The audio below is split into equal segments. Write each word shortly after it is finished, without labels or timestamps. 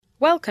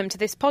Welcome to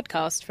this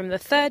podcast from the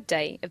third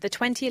day of the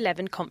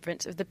 2011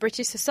 conference of the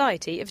British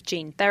Society of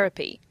Gene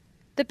Therapy,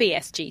 the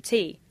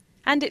BSGT,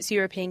 and its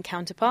European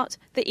counterpart,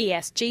 the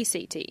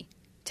ESGCT,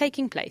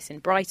 taking place in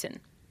Brighton.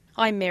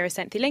 I'm Mira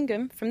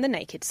Senthilingam from the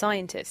Naked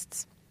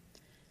Scientists.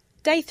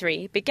 Day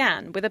 3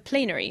 began with a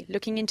plenary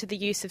looking into the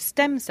use of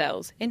stem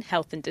cells in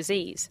health and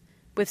disease,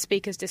 with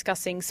speakers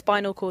discussing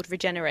spinal cord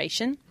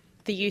regeneration,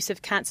 the use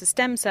of cancer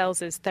stem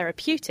cells as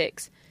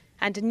therapeutics,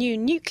 and a new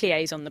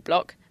nuclease on the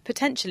block,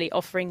 potentially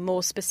offering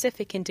more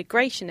specific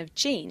integration of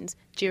genes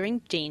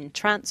during gene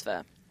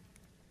transfer.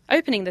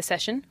 Opening the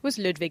session was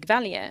Ludwig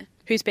Vallier,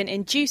 who's been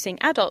inducing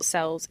adult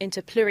cells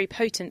into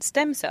pluripotent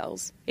stem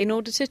cells in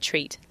order to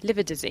treat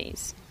liver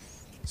disease.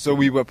 So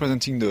we were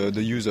presenting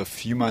the use of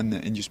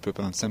human-induced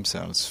pluripotent stem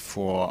cells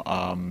for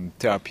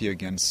therapy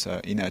against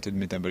inherited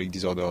metabolic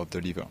disorder of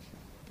the liver.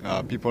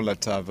 People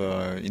that have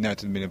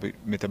inherited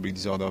metabolic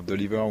disorder of the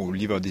liver or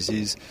liver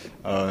disease,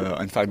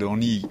 in fact, the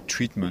only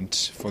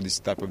treatment for this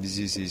type of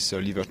disease is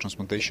liver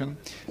transplantation.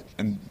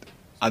 And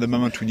at the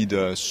moment, we need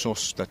a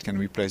source that can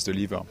replace the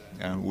liver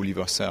or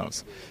liver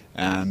cells.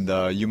 And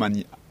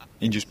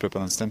human-induced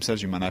pluripotent stem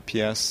cells, human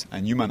iPS,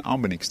 and human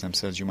embryonic stem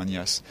cells, human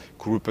ES,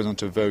 could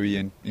represent a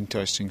very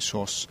interesting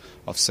source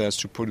of cells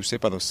to produce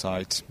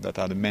hepatocytes that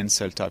are the main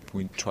cell type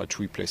we try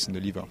to replace in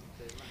the liver.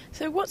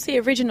 So what's the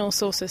original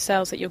source of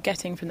cells that you're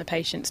getting from the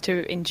patients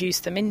to induce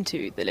them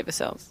into the liver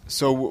cells?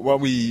 So what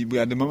we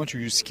at the moment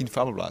we use skin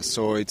fibroblasts.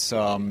 So it's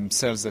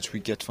cells that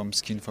we get from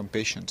skin from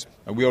patients.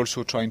 We're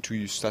also starting to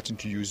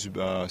use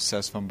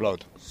cells from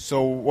blood.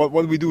 So what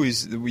we do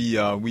is we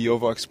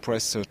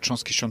overexpress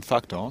transcription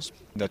factors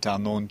that are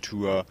known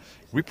to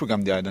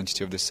reprogram the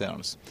identity of the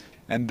cells,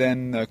 and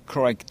then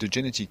correct the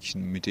genetic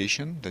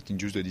mutation that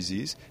induce the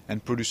disease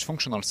and produce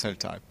functional cell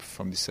type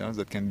from the cells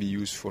that can be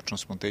used for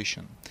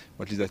transplantation,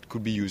 or at least that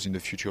could be used in the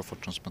future for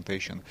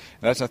transplantation. And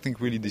that's, I think,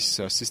 really this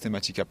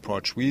systematic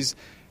approach with,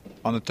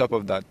 on the top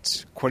of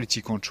that,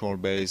 quality control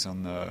based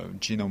on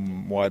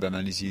genome-wide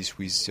analysis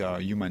with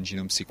human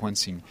genome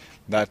sequencing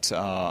that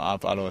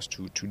have allowed us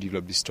to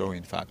develop this story,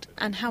 in fact.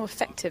 And how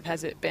effective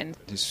has it been?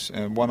 This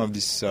one of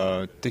these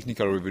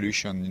technical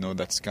revolution,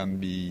 that can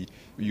be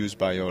used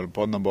by a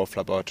broad number of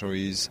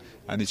laboratories,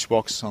 and it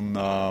works on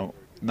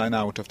 9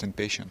 out of 10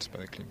 patients,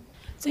 basically.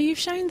 So you've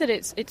shown that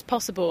it's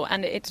possible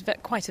and it's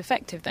quite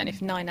effective then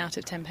if 9 out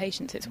of 10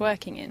 patients it's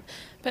working in.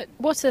 But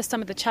what are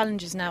some of the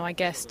challenges now, I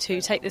guess,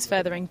 to take this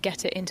further and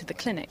get it into the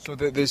clinic? So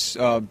there's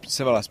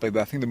several aspects, but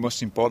I think the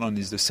most important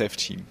is the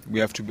safety. We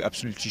have to be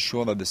absolutely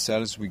sure that the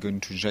cells we're going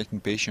to inject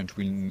in patients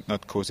will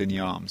not cause any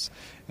harms.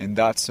 And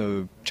that's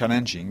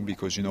challenging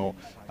because,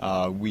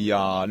 we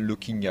are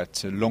looking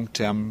at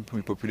long-term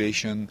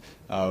repopulation,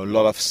 a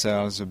lot of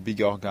cells,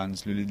 big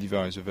organs. The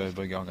liver is a very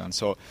big organ.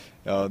 So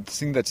the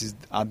thing that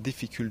are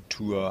difficult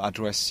to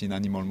address in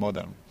animal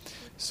model.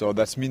 So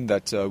that means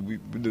that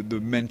the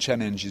main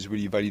challenge is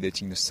really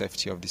validating the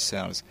safety of the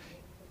cells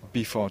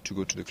before to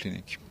go to the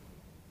clinic.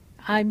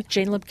 I'm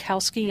Jane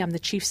Lebkowski. I'm the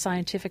Chief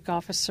Scientific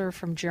Officer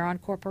from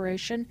Geron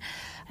Corporation.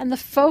 And the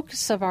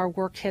focus of our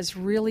work has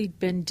really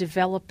been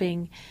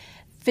developing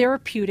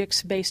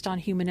therapeutics based on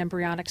human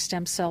embryonic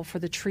stem cell for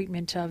the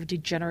treatment of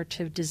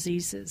degenerative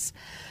diseases.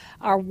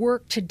 Our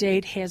work to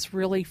date has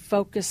really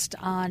focused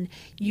on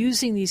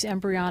using these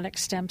embryonic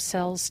stem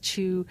cells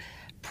to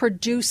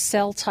produce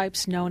cell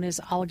types known as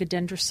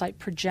oligodendrocyte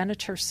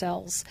progenitor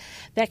cells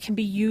that can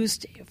be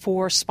used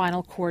for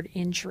spinal cord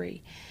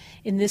injury.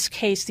 In this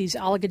case, these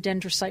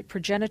oligodendrocyte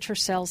progenitor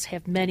cells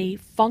have many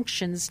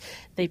functions.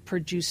 They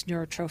produce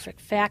neurotrophic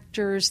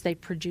factors, they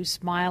produce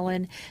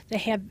myelin, they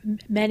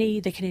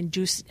can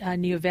induce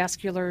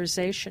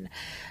neovascularization.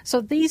 So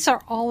these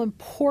are all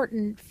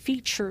important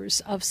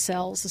features of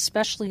cells,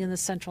 especially in the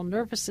central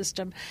nervous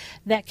system,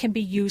 that can be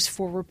used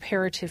for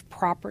reparative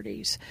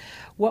properties.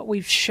 What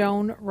we've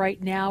shown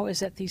right now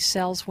is that these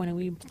cells, when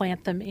we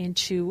implant them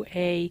into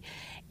a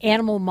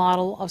animal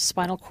model of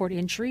spinal cord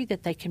injury,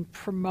 that they can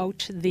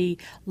promote the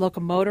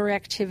locomotor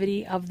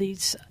activity of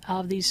these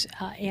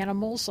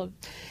animals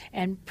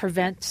and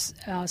prevent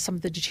some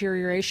of the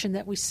deterioration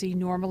that we see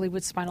normally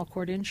with spinal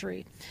cord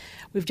injury.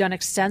 We've done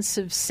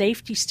extensive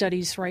safety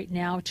studies right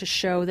now to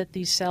show that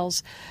these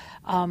cells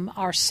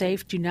are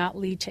safe, do not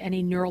lead to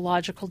any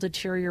neurological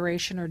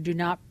deterioration, or do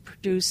not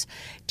produce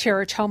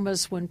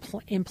teratomas when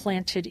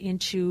implanted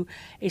into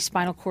a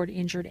spinal cord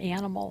injured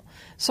animal.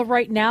 So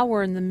right now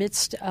we're in the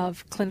midst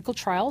of clinical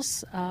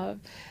trials.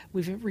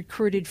 We've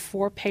recruited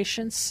 4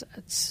 patients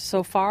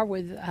so far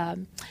with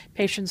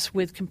patients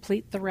with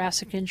complete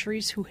thoracic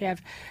injuries who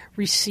have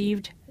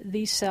received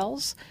these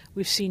cells.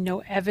 We've seen no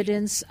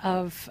evidence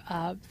of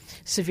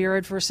severe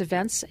adverse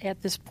events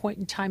at this point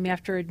in time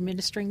after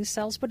administering the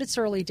cells, but it's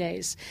early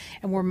days,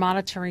 and we're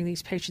monitoring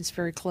these patients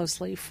very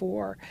closely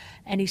for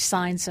any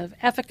signs of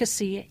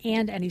efficacy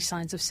and any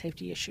signs of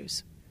safety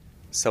issues.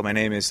 So my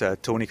name is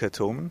Tony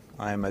Katoman.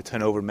 I'm at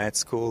Hanover Med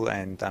School,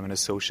 and I'm an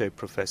associate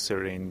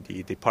professor in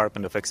the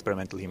Department of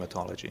Experimental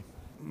Hematology.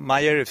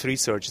 My area of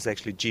research is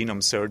actually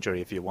genome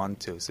surgery, if you want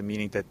to. So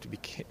meaning that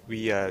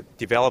we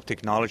develop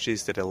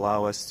technologies that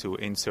allow us to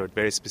insert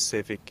very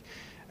specific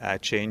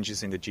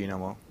changes in the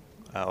genome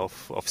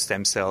of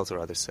stem cells or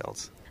other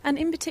cells. And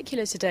in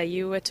particular today,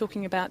 you were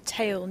talking about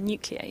tail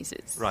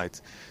nucleases. Right.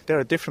 There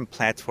are different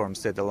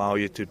platforms that allow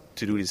you to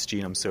do this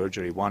genome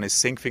surgery. One is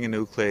zinc finger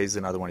nuclease,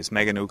 another one is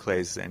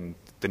meganuclease, and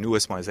the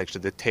newest one is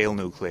actually the tail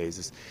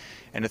nucleases.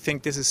 And I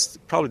think this is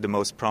probably the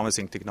most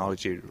promising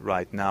technology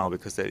right now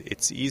because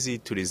it's easy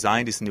to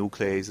design these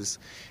nucleases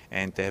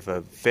and they have a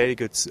very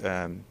good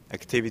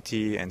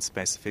activity and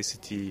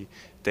specificity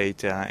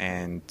data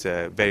and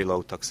very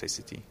low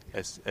toxicity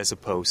as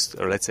opposed,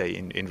 or let's say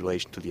in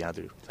relation to the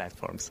other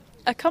platforms.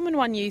 A common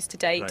one used to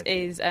date Right.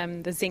 is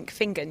the zinc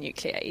finger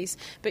nuclease,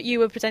 but you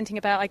were presenting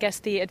about, I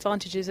guess, the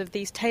advantages of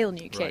these tail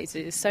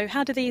nucleases. Right. So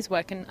how do these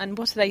work and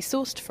what are they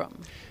sourced from?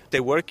 They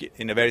work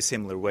in a very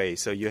similar way.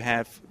 So you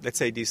have, let's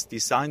say, these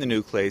designer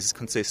nucleases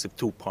consist of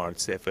two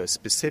parts. They have a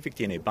specific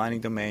DNA binding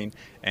domain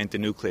and the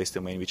nuclease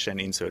domain, which then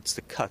inserts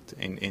the cut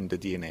in the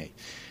DNA.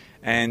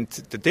 And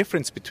the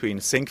difference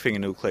between zinc finger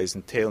nuclease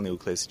and tail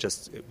nuclease is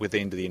just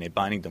within the DNA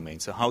binding domain.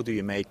 So how do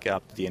you make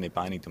up the DNA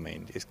binding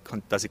domain?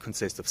 Does it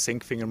consist of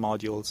zinc finger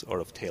modules or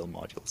of tail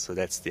modules? So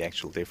that's the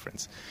actual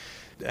difference.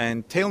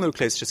 And tail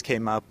nuclease just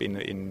came up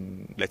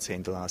in let's say,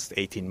 in the last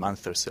 18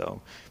 months or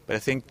so. But I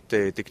think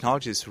the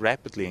technology is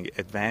rapidly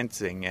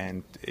advancing,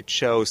 and it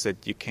shows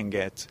that you can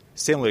get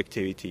similar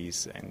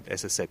activities and,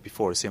 as I said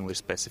before, similar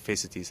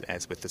specificities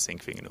as with the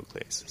zinc finger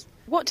nucleases.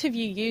 What have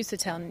you used the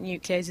tail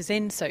nucleases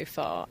in so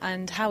far,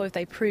 and how have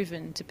they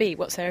proven to be?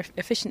 What's their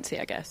efficiency,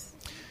 I guess?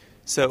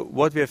 So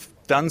what we have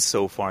done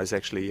so far is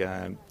actually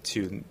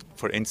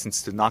for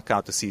instance, to knock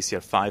out the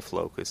CCR5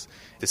 locus.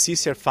 The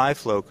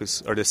CCR5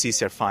 locus, or the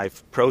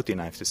CCR5 protein,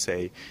 I have to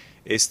say,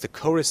 is the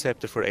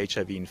co-receptor for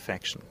HIV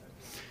infection.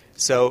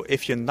 So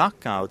if you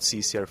knock out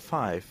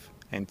CCR5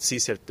 and the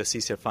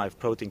CCR5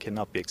 protein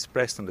cannot be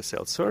expressed on the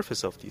cell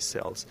surface of these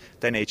cells,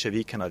 then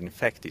HIV cannot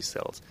infect these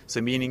cells.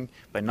 So meaning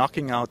by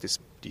knocking out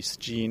this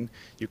gene,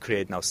 you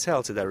create now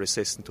cells that are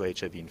resistant to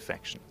HIV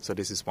infection. So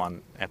this is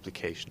one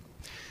application.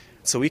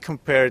 So we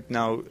compared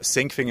now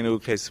zinc finger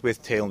nucleases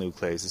with tail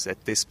nucleases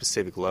at this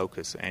specific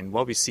locus. And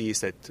what we see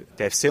is that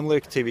they have similar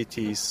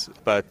activities,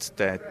 but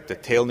that the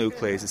tail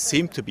nucleases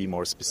seem to be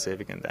more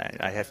specific. And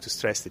I have to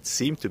stress it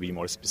seem to be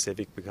more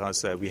specific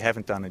because we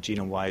haven't done a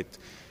genome-wide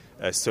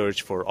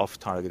search for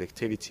off-target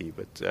activity.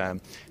 But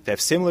they have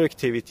similar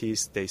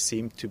activities. They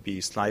seem to be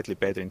slightly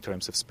better in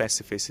terms of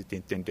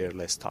specificity, and they're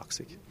less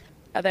toxic.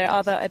 Are there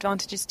other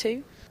advantages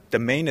too? The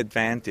main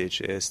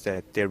advantage is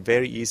that they're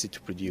very easy to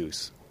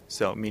produce.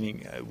 So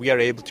meaning we are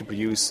able to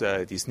produce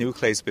these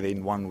nucleases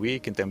within 1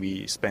 week, and then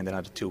we spend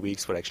another 2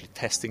 weeks for actually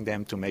testing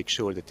them to make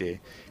sure that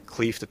they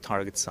cleave the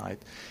target site.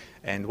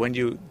 And when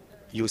you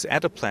use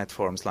other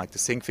platforms like the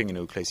zinc finger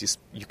nuclease,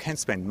 you can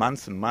spend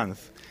months and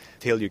months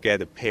till you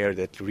get a pair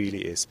that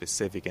really is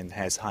specific and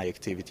has high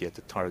activity at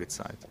the target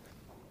site.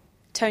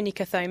 Tony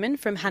Kathoman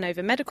from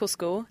Hanover Medical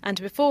School, and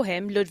before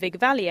him Ludwig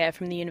Vallier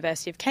from the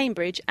University of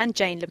Cambridge and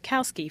Jane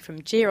Lebkowski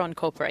from Geron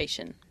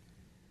Corporation.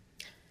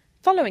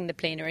 Following the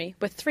plenary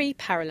were 3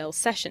 parallel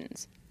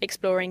sessions,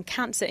 exploring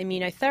cancer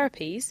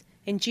immunotherapies,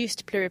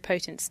 induced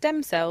pluripotent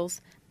stem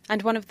cells,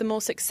 and one of the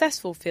more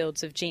successful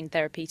fields of gene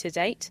therapy to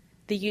date,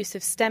 the use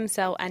of stem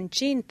cell and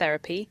gene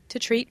therapy to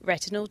treat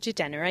retinal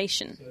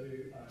degeneration.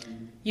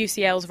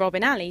 UCL's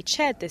Robin Alley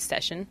chaired this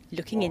session,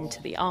 looking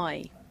into the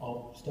eye.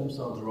 Our stem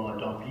cell-derived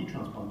RPE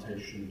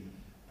transplantation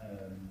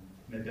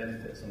may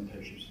benefit some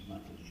patients with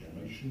macular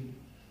degeneration.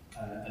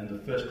 And the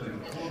first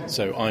clinical trial.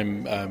 So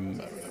I'm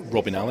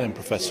Robin Alley, I'm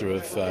Professor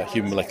of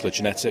Human Molecular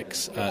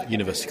Genetics at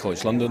University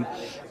College London.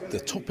 The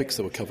topics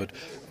that were covered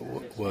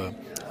were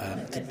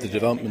the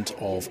development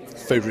of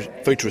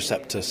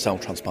photoreceptor cell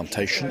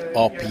transplantation,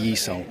 RPE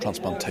cell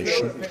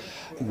transplantation,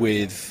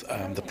 with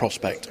the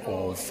prospect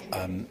of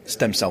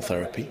stem cell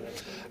therapy,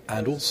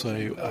 and also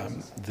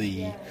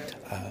the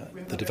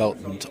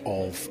development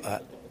of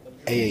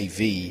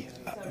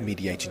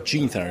AAV-mediated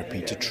gene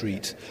therapy to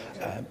treat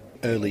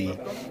early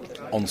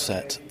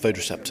onset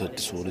photoreceptor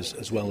disorders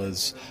as well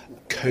as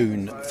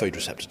cone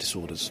photoreceptor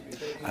disorders.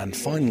 And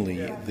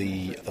finally,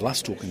 the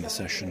last talk in the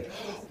session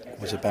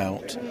was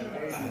about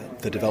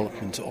the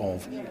development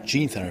of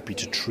gene therapy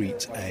to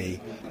treat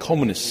a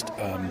commonest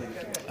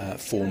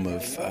form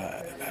of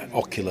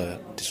ocular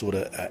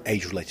disorder,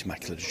 age-related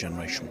macular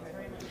degeneration.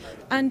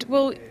 And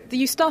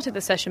you started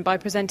the session by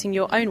presenting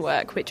your own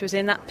work, which was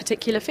in that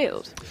particular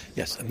field.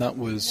 Yes, and that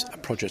was a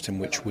project in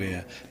which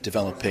we're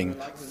developing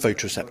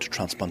photoreceptor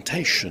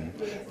transplantation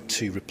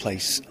to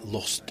replace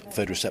lost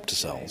photoreceptor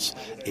cells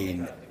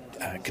in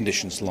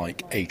conditions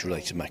like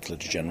age-related macular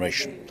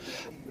degeneration.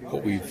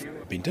 What we've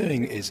been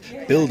doing is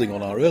building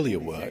on our earlier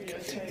work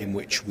in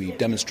which we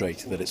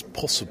demonstrated that it's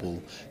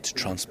possible to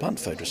transplant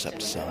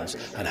photoreceptor cells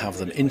and have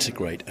them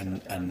integrate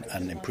and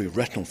improve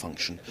retinal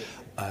function.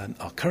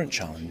 Our current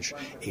challenge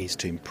is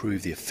to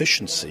improve the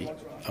efficiency,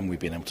 and we've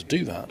been able to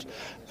do that,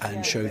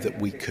 and show that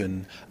we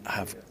can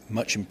have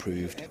much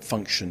improved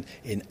function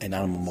in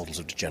animal models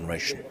of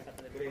degeneration.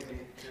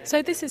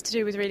 So this is to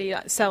do with really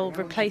cell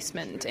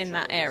replacement in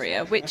that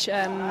area, which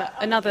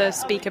another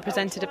speaker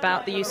presented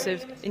about the use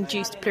of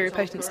induced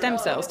pluripotent stem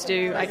cells to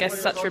do, I guess,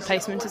 such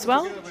replacement as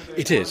well?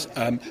 It is,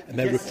 and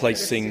they're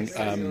replacing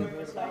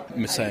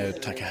Masao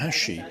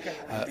Takahashi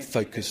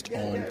focused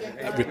on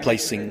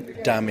replacing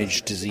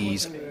damaged,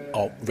 disease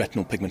of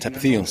retinal pigment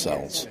epithelial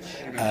cells,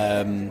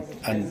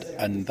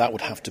 and that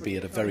would have to be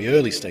at a very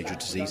early stage of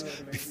disease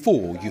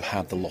before you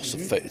have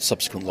the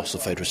subsequent loss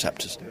of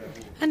photoreceptors.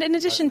 And in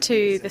addition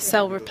to the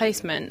cell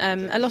replacement,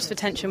 a lot of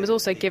attention was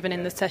also given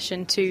in the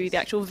session to the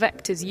actual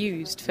vectors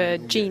used for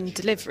gene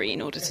delivery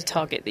in order to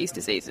target these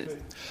diseases.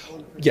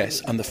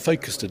 Yes, and the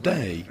focus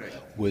today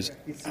was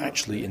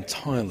actually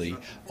entirely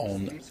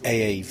on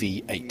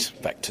AAV8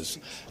 vectors.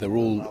 They're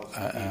all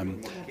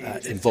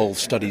involved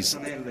studies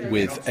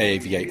with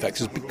AAV8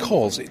 vectors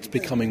because it's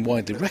becoming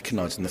widely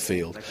recognised in the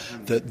field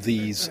that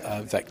these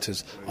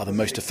vectors are the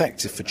most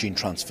effective for gene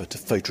transfer to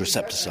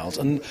photoreceptor cells.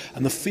 And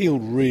the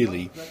field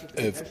really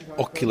of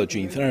ocular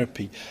gene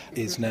therapy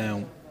is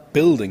now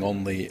building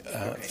on the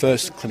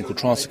first clinical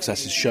trial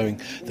successes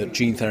showing that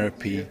gene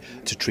therapy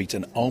to treat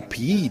an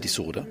RPE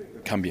disorder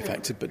can be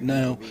effective, but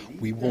now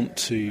we want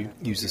to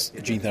use this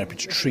gene therapy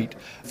to treat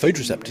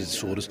photoreceptor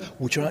disorders,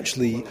 which are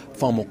actually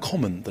far more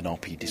common than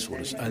RPE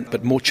disorders,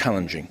 but more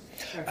challenging.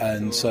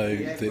 And so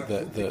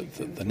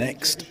the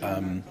next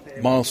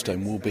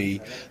milestone will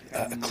be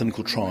a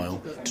clinical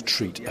trial to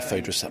treat a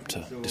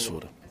photoreceptor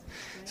disorder.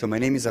 So my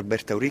name is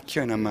Alberto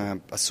Auricchio and I'm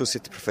an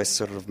Associate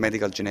Professor of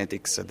Medical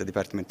Genetics at the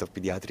Department of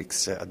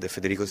Pediatrics at the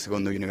Federico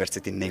II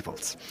University in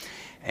Naples.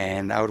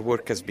 And our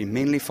work has been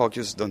mainly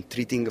focused on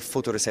treating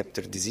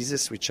photoreceptor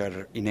diseases which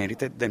are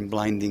inherited and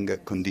blinding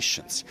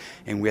conditions.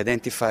 And we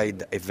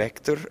identified a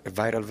vector, a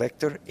viral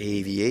vector,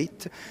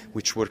 AAV8,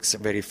 which works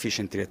very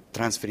efficiently at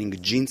transferring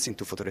genes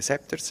into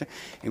photoreceptors.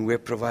 And we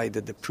have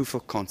provided the proof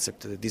of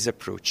concept that this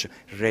approach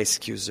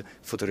rescues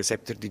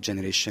photoreceptor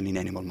degeneration in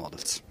animal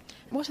models.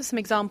 What are some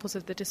examples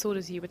of the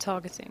disorders you were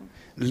targeting?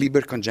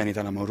 Leber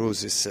congenital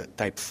amaurosis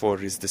type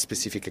 4 is the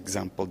specific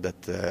example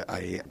that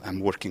I am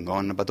working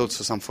on, but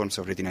also some forms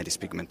of retinitis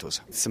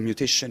pigmentosa. It's a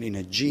mutation in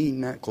a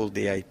gene called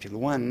the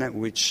AIPL1,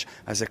 which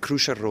has a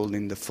crucial role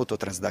in the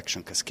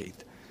phototransduction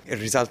cascade,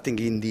 resulting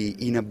in the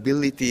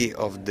inability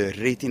of the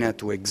retina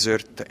to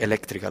exert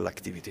electrical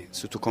activity,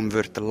 so to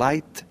convert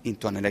light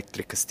into an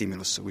electric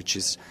stimulus, which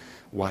is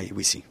why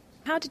we see.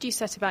 How did you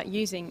set about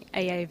using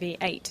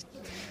AAV8?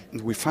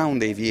 We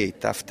found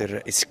AAV8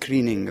 after a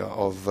screening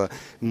of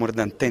more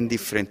than 10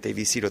 different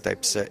AAV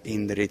serotypes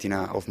in the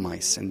retina of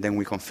mice, and then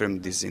we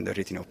confirmed this in the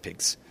retina of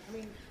pigs.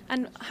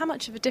 And how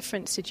much of a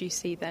difference did you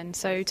see then?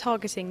 So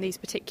targeting these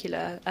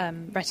particular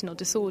retinal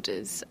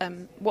disorders,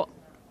 what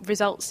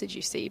results did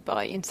you see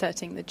by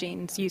inserting the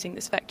genes using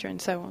this vector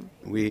and so on?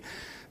 We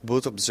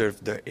both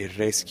observed a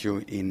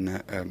rescue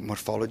in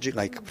morphology,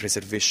 like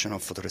preservation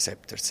of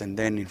photoreceptors, and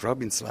then in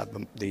Robin's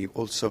lab they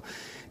also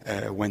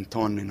went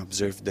on and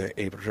observed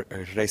a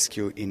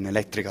rescue in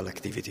electrical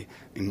activity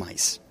in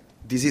mice.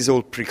 This is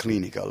all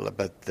preclinical,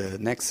 but the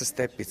next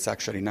step is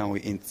actually now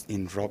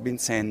in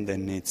Robin's hand,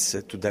 and it's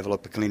to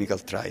develop a clinical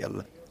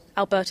trial.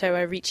 Alberto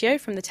Auricchio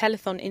from the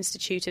Telethon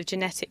Institute of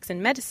Genetics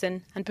and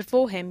Medicine, and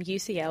before him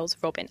UCL's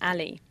Robin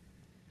Ali.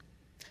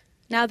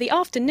 Now the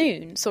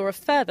afternoon saw a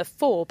further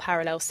 4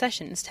 parallel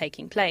sessions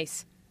taking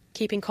place,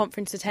 keeping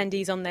conference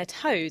attendees on their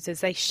toes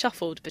as they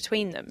shuffled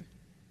between them.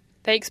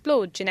 They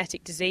explored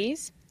genetic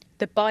disease,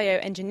 the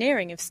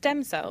bioengineering of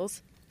stem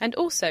cells, and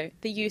also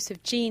the use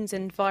of genes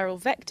and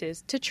viral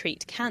vectors to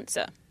treat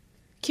cancer.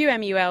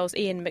 QMUL's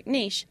Ian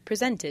McNeish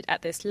presented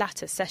at this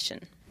latter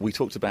session. We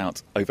talked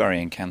about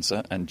ovarian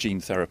cancer and gene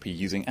therapy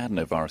using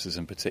adenoviruses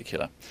in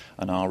particular,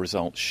 and our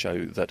results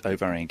show that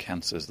ovarian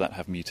cancers that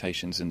have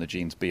mutations in the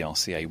genes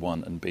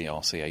BRCA1 and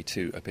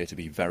BRCA2 appear to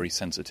be very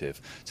sensitive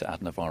to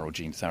adenoviral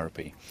gene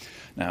therapy.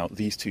 Now,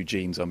 these two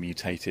genes are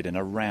mutated in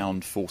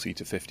around 40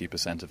 to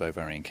 50% of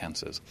ovarian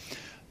cancers.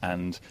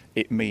 And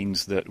it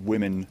means that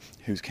women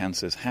whose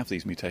cancers have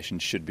these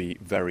mutations should be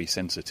very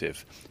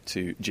sensitive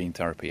to gene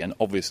therapy. And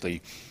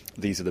obviously,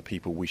 these are the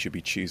people we should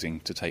be choosing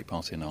to take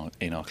part in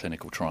our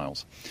clinical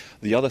trials.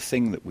 The other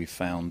thing that we've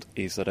found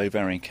is that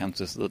ovarian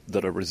cancers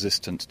that are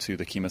resistant to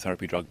the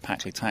chemotherapy drug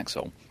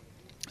paclitaxel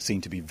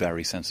seem to be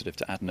very sensitive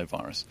to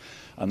adenovirus.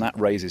 And that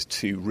raises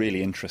 2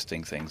 really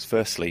interesting things.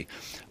 Firstly,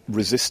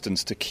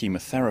 resistance to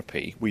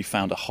chemotherapy. We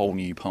found a whole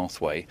new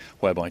pathway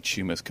whereby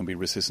tumours can be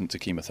resistant to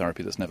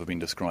chemotherapy that's never been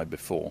described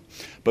before.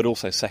 But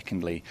also,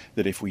 secondly,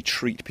 that if we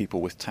treat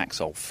people with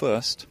Taxol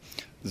first,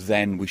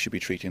 then we should be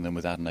treating them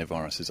with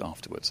adenoviruses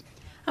afterwards.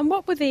 And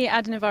what would the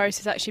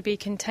adenoviruses actually be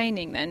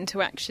containing then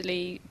to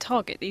actually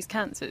target these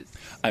cancers?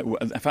 In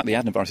fact, the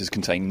adenoviruses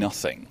contain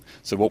nothing.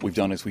 So what we've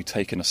done is we've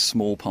taken a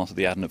small part of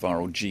the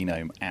adenoviral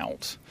genome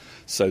out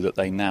so that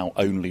they now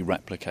only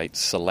replicate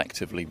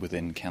selectively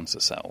within cancer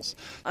cells.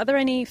 Are there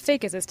any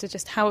figures as to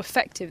just how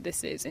effective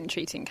this is in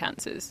treating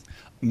cancers?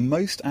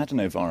 Most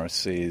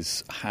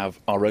adenoviruses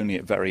are only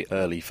at very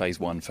early phase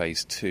 1,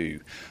 phase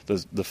 2.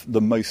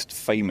 The most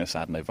famous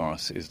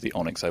adenovirus is the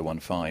Onyx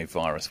 015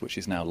 virus, which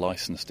is now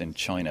licensed in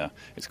China China.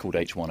 It's called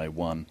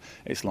H101.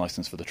 It's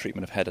licensed for the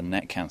treatment of head and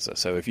neck cancer.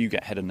 So if you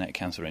get head and neck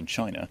cancer in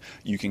China,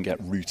 you can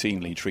get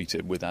routinely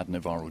treated with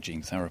adenoviral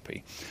gene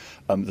therapy.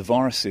 The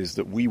viruses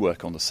that we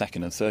work on, the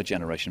second and third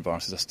generation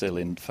viruses, are still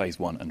in phase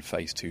 1 and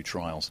phase 2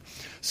 trials.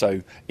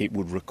 So it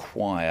would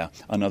require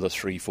another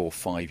 3, 4,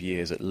 5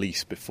 years at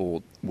least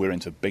before we're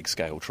into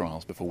big-scale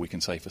trials, before we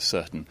can say for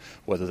certain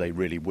whether they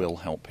really will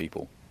help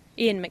people.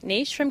 Ian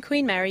McNeish from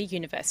Queen Mary,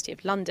 University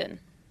of London.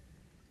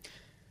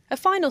 A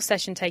final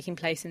session taking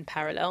place in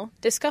parallel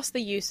discussed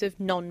the use of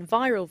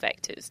non-viral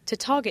vectors to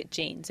target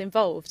genes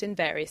involved in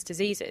various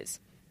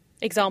diseases.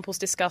 Examples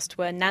discussed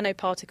were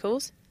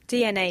nanoparticles,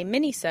 DNA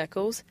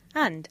minicircles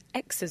and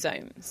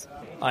exosomes.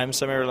 I'm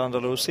Samir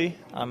Landalusi.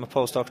 I'm a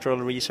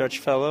postdoctoral research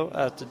fellow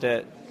at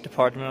the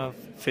Department of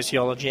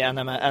Physiology,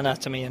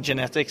 Anatomy and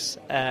Genetics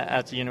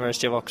at the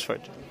University of Oxford.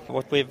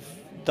 What we've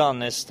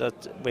done is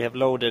that we have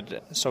loaded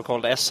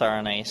so-called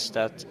sRNAs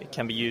that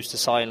can be used to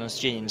silence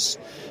genes,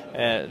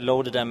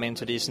 loaded them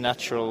into these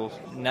natural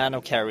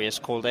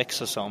nanocarriers called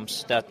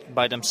exosomes that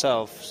by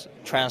themselves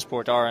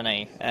transport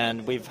RNA,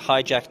 and we've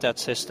hijacked that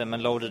system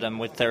and loaded them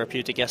with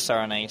therapeutic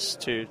sRNAs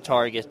to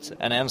target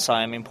an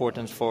enzyme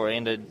important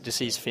in the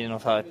disease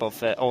phenotype of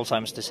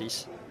Alzheimer's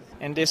disease.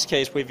 In this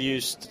case, we've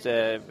used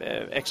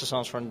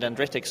exosomes from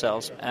dendritic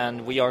cells,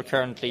 and we are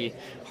currently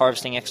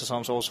harvesting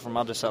exosomes also from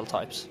other cell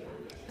types.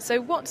 So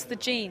what's the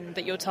gene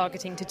that you're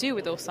targeting to do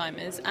with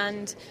Alzheimer's?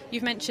 And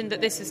you've mentioned that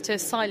this is to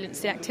silence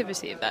the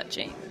activity of that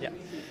gene. Yeah.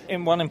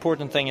 And one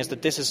important thing is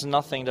that this is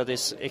nothing that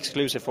is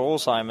exclusive for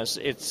Alzheimer's.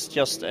 It's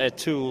just a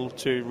tool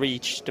to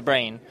reach the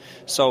brain.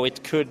 So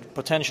it could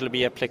potentially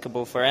be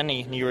applicable for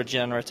any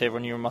neurodegenerative or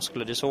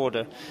neuromuscular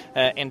disorder.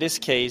 In this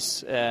case,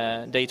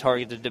 they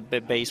targeted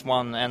the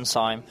BACE1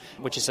 enzyme,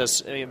 which is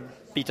a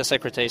beta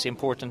secretase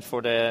important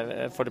for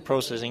the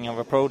processing of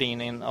a protein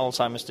in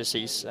Alzheimer's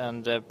disease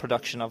and the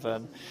production of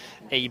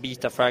A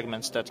beta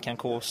fragments that can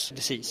cause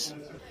disease.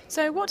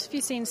 So what have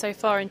you seen so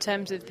far in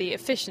terms of the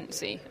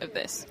efficiency of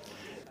this?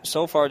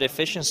 So far, the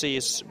efficiency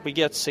is we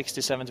get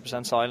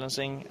 60-70%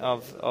 silencing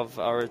of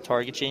our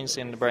target genes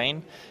in the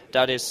brain.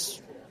 That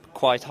is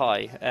quite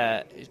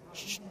high,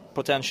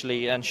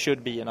 potentially, and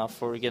should be enough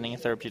for getting a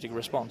therapeutic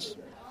response.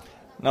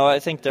 No, I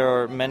think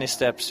there are many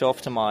steps to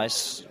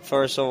optimize.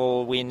 First of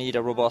all, we need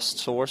a robust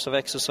source of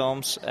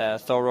exosomes,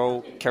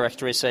 thorough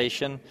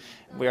characterization.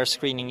 We are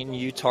screening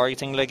new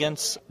targeting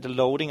ligands. The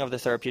loading of the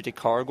therapeutic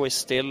cargo is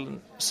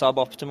still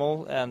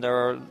suboptimal, and there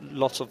are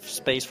lots of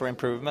space for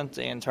improvement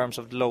in terms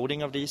of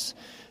loading of these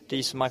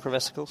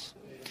microvesicles.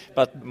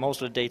 But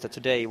most of the data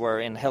today were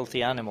in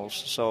healthy animals,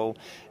 so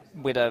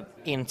with an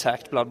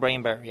intact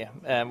blood-brain barrier,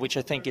 which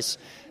I think is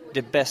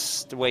the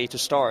best way to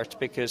start,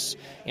 because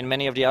in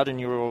many of the other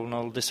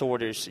neuronal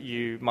disorders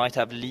you might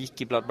have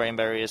leaky blood-brain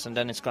barriers, and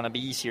then it's going to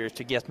be easier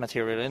to get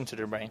material into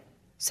the brain.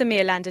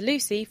 Samir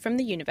Landalusi from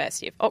the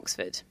University of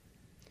Oxford.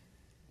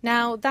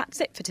 Now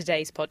that's it for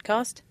today's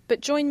podcast,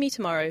 but join me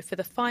tomorrow for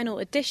the final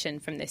edition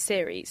from this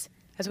series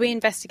as we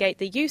investigate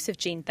the use of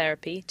gene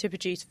therapy to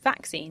produce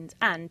vaccines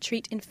and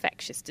treat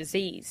infectious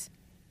disease.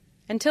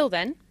 Until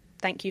then,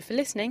 thank you for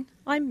listening.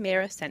 I'm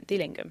Meera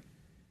Senthilingam.